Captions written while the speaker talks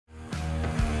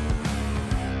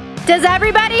Does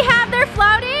everybody have their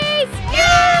floaties?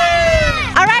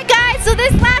 Yeah! All right, guys, so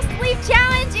this last to leave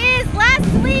challenge is last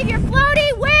to leave your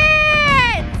floaty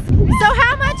wins. So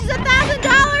how much is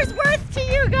 $1,000 worth to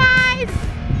you guys?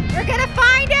 We're gonna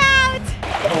find out.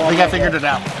 I think I figured it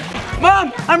out.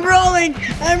 Mom, I'm rolling.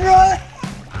 I'm rolling.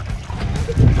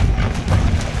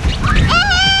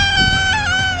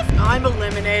 I'm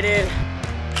eliminated.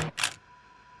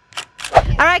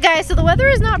 All right, guys, so the weather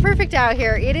is not perfect out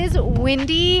here. It is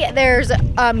windy. There's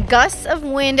gusts of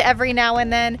wind every now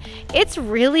and then. It's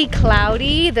really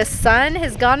cloudy. The sun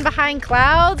has gone behind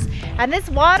clouds, and this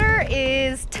water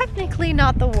is technically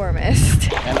not the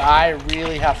warmest. And I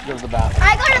really have to go to the bathroom.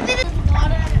 I gotta visit the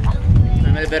water.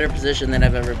 I'm in a better position than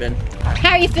I've ever been.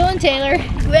 How are you feeling, Taylor?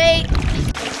 Great.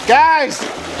 Guys,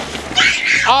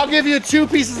 I'll give you 2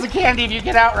 pieces of candy if you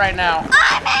get out right now.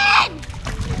 I'm in!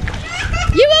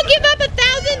 You will give up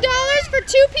 $1,000 for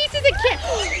 2 pieces of candy?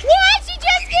 What? She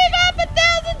just gave up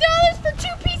 $1,000 for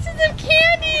 2 pieces of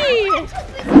candy! 2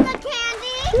 pieces of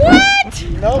candy? What?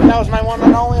 Nope, that was my one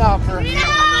and only offer.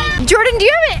 No! Jordan, do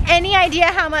you have any idea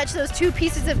how much those 2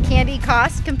 pieces of candy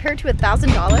cost compared to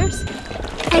 $1,000?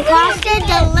 It costed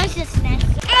deliciousness.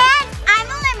 And I'm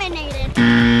eliminated.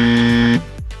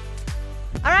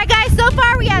 All right, guys, so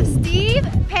far we have Steve,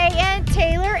 Payton,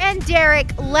 Taylor, and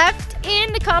Derek left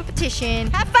in the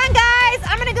competition. Have fun, guys.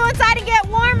 I'm gonna go inside and get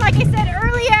warm like I said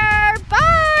earlier.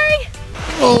 Bye.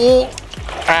 Oh,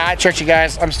 I tricked you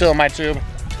guys. I'm still in my tube.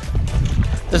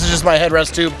 This is just my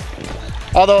headrest tube.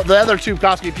 Although the other tube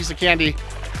cost me a piece of candy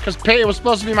because Payton was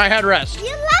supposed to be my headrest.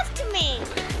 You left me.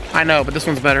 I know, but this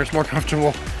one's better. It's more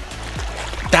comfortable.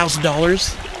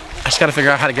 $1,000. I just gotta figure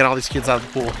out how to get all these kids out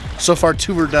of the pool. So far,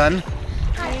 2 are done.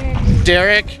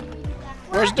 Derek,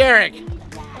 where's Derek?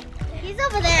 He's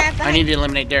over there. I need to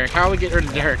eliminate Derek. How do we get rid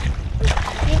of Derek?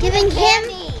 You're giving him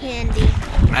candy.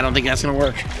 I don't think that's gonna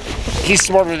work. He's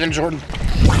smarter than Jordyn.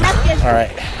 All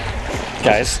right,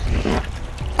 guys,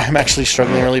 I'm actually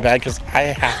struggling really bad because I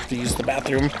have to use the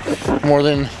bathroom more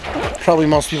than probably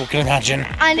most people can imagine.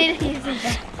 I need to use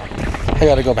it. I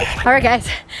gotta go back. All right, guys,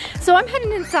 so I'm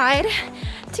heading inside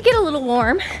to get a little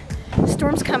warm.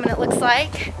 Storm's coming, it looks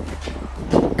like.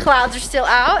 Clouds are still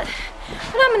out,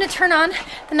 but I'm gonna turn on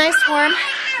the nice warm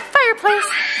fireplace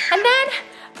and then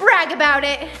brag about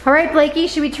it. All right, Blakey,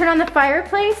 should we turn on the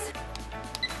fireplace?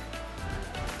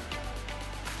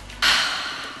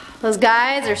 Those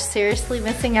guys are seriously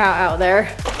missing out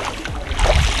there.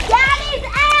 Daddy's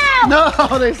out!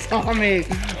 No, they saw me.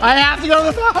 I have to go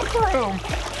to the bathroom.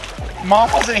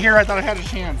 Mom wasn't here, I thought I had a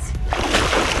chance.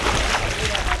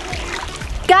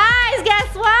 Guys,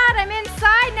 guess what? I'm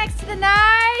inside next to the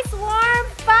nice warm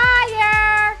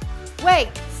fire. Wait,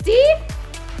 Steve?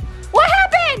 What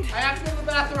happened? I have to go to the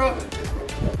bathroom.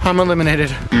 I'm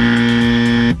eliminated.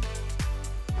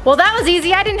 Well, that was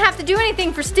easy. I didn't have to do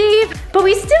anything for Steve. But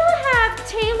we still have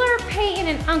Taylor, Payton,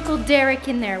 and Uncle Derek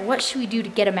in there. What should we do to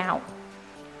get them out?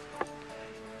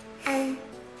 Try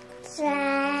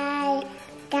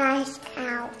guys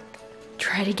out.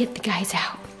 Try to get the guys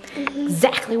out.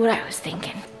 Exactly what I was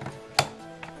thinking.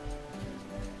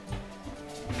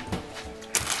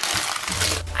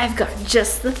 I've got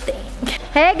just the thing.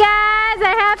 Hey guys,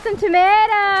 I have some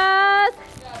tomatoes.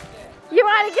 You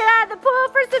want to get out of the pool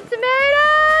for some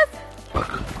tomatoes?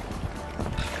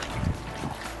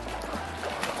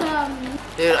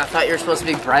 Dude, I thought you were supposed to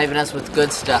be bribing us with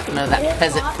good stuff. None of that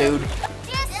peasant food.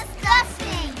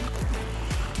 Disgusting.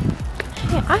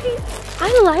 Hey,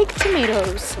 I like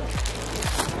tomatoes.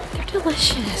 They're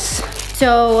delicious.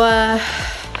 So,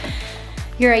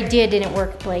 your idea didn't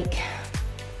work, Blake.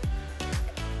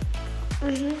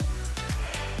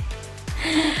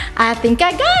 I think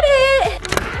I got it.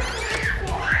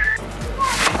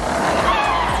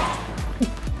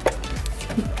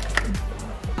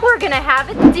 We're gonna have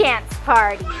a dance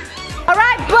party. All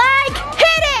right, Blake,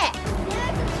 hit it!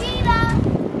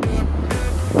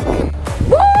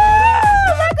 Woo!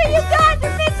 Look what you guys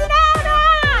are missing out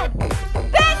on!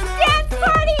 Best dance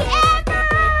party ever!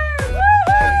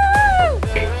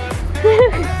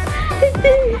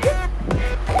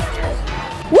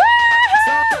 Woo!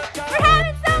 We're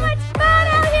having so much fun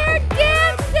out here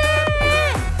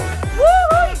dancing! Woo!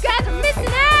 You guys are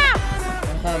missing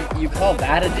out! You call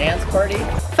that a dance party?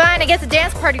 Fine, I guess the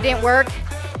dance party didn't work.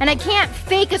 And I can't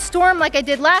fake a storm like I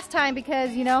did last time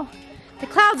because, you know, the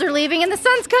clouds are leaving and the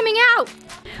sun's coming out.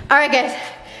 All right, guys.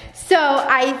 So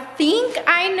I think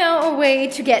I know a way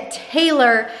to get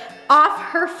Taylor off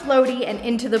her floaty and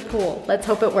into the pool. Let's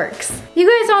hope it works. You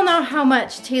guys all know how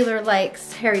much Taylor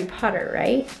likes Harry Potter,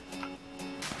 right?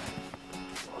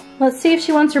 Let's see if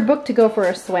she wants her book to go for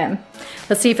a swim.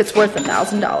 Let's see if it's worth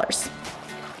 $1,000.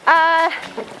 All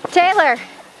Taylor.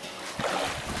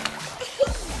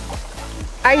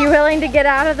 Are you willing to get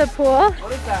out of the pool?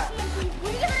 What is that?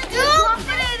 Don't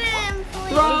put it in, please.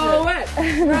 Throw it!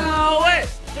 Throw it!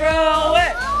 Throw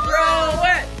it! Throw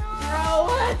it! Throw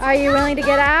it! Are you willing to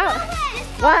get out?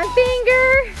 One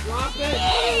finger. Drop it!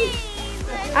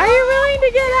 Are you willing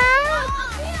to get out?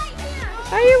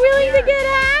 Are you willing to get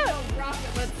out?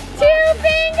 Two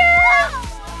fingers.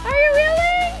 Are you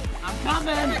willing? I'm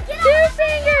coming! Two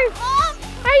fingers.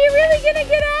 Are you really gonna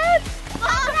get out?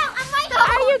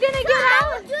 Are you gonna get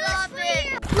out?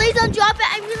 Please don't drop it.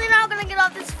 I'm really not gonna get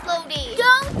off this floaty.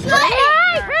 Don't do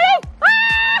Hey, it. ready?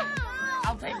 Ah!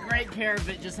 I'll take great care of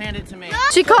it. Just hand it to me.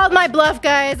 She called my bluff,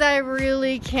 guys. I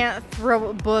really can't throw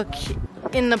a book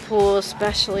in the pool,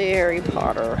 especially Harry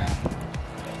Potter.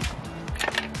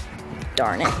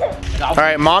 Darn it. All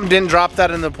right, Mom didn't drop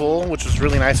that in the pool, which was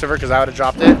really nice of her because I would have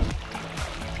dropped it.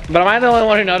 But am I the only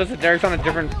one who noticed that Derek's on a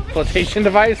different flotation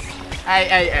device?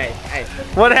 Hey.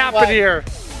 What happened What? here?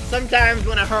 Sometimes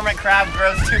when a hermit crab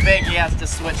grows too big, he has to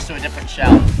switch to a different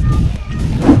shell.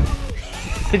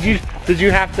 Did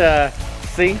you have to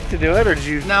sink to do it, or did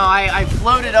you? No, I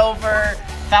floated over,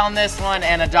 found this one,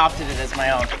 and adopted it as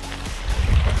my own.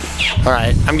 All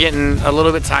right, I'm getting a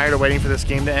little bit tired of waiting for this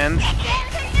game to end.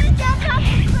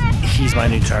 He's my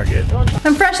new target.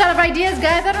 I'm fresh out of ideas,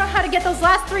 guys. I don't know how to get those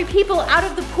last 3 people out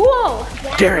of the pool.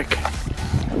 Derek.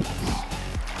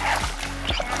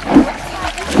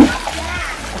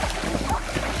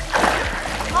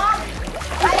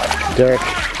 Derek,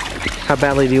 how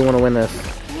badly do you want to win this?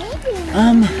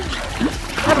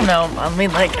 I don't know. I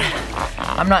mean, like,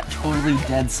 I'm not totally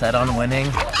dead set on winning.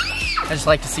 I just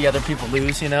like to see other people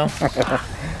lose, you know?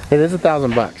 It is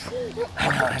 $1,000. I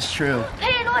know, that's true.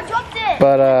 Hey, no, I dropped it.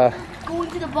 But Going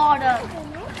to the bottom.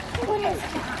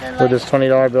 would this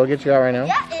 $20 bill get you out right now?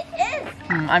 Yeah, it is.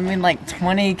 I mean, like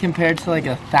 20 compared to like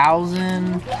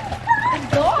 1,000. Is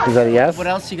that a yes? What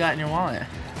else you got in your wallet?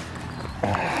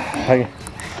 I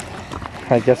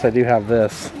guess I do have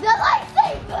this. The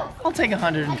lightsaber. I'll take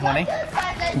 120.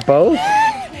 Both?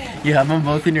 You have them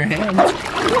both in your hands.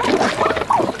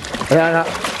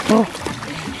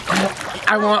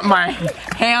 I want my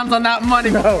hands on that money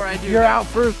before I do. You're out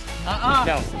first.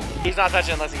 No. He's not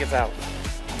touching unless he gets out.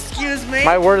 Excuse me?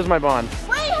 My word is my bond.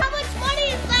 Wait, how much money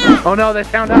is that? Oh no, they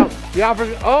found out. The offer.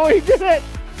 Oh, he did it.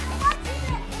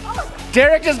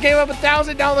 Derek just gave up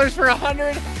 $1,000 for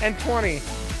 120. Why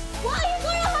you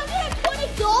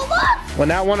got $120? Well,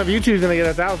 now one of you two is gonna get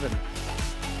 1,000. Wait,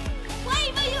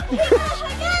 but you got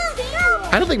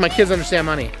 $100. I don't think my kids understand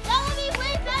money. That would be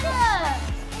way better.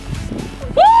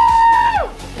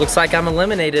 Woo! Looks like I'm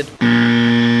eliminated.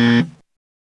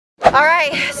 All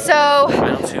right, so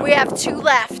we have 2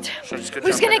 left.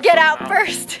 Who's gonna get out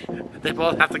first? They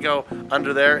both have to go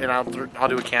under there, and I'll do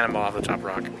a cannonball off the top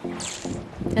rock.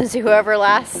 And see whoever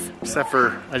lasts. Except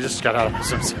for I just got out of the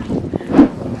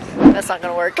swimsuit. That's not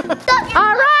gonna work. All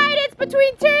right, it's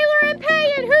between Taylor and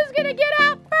Payton. Who's gonna get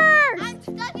out first? I'm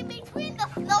stuck in between the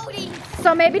floaties.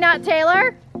 So maybe not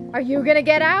Taylor. Are you gonna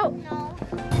get out? No.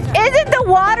 Isn't the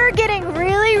water getting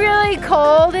really, really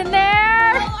cold in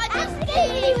there? No, I just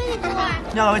skated with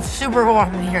it. No, it's super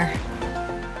warm in here.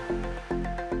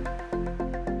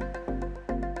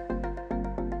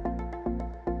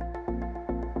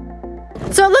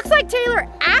 So it looks like Taylor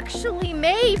actually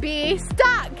may be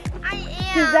stuck. I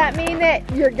am. Does that mean that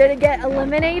you're gonna get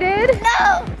eliminated?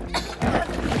 No.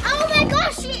 Oh my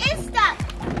gosh, she is stuck.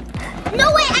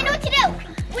 No, wait, I know what to do.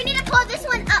 We need to pull this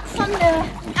one up from the...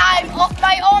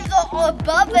 my arms are all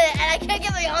above it, and I can't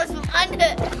get my arms from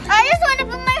under. I just want to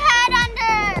put my head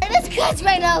under. I just scratched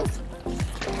my nose.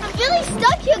 I'm really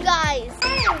stuck here, guys.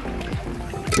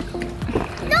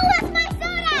 No, that's my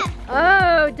soda.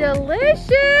 Oh, delicious!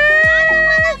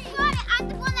 I'm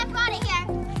the one that brought it here.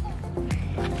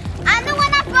 I'm the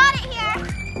one that brought it here.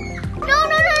 No.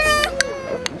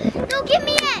 No, give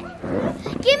me it.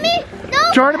 Give me, no.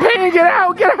 Jordyn, Payton, get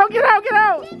out! Get out! Get out! Get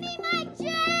out! Give me my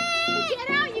drink. Get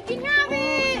out, you can have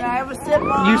it. Can I have a sip,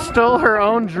 Mom? You stole her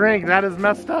own drink. That is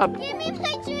messed up. Give me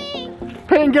my drink.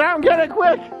 Payton, get out and get it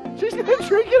quick. She's gonna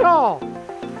drink it all.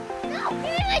 No, give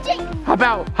me my drink. Hop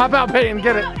out, Payton,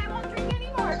 get it. I won't drink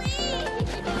anymore.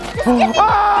 Please. Just Oh!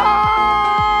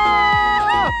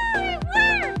 give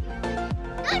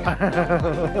me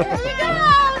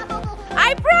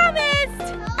I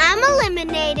promised! I'm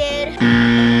eliminated.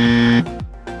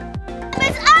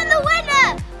 But I'm the winner.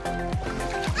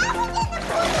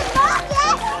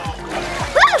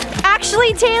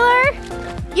 Actually, Taylor,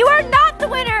 you are not the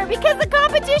winner because the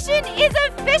competition is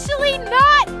officially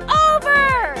not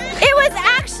over. It It was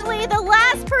actually the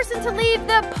last person to leave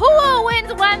the pool wins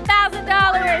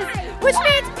 $1,000, which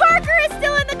means Parker is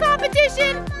still in the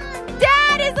competition.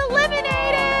 Dad is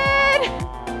eliminated.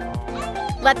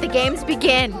 Let the games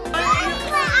begin. Wait,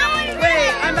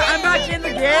 I'm back in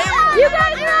the game? You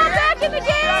guys are all back in the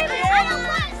game?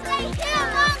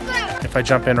 If I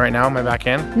jump in right now, am I back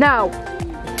in? No.